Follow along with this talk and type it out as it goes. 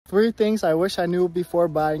3 things I wish I knew before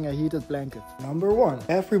buying a heated blanket. Number 1.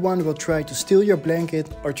 Everyone will try to steal your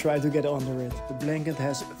blanket or try to get under it. The blanket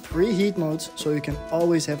has 3 heat modes, so you can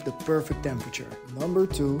always have the perfect temperature. Number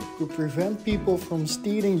 2. To prevent people from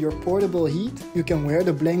stealing your portable heat, you can wear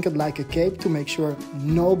the blanket like a cape to make sure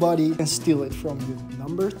nobody can steal it from you.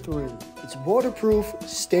 Number 3. It's waterproof,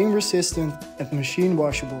 stain resistant and machine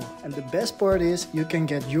washable. And the best part is you can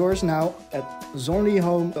get yours now at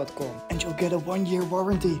zonlihome.com and you'll get a 1-year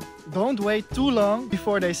warranty. Don't wait too long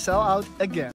before they sell out again.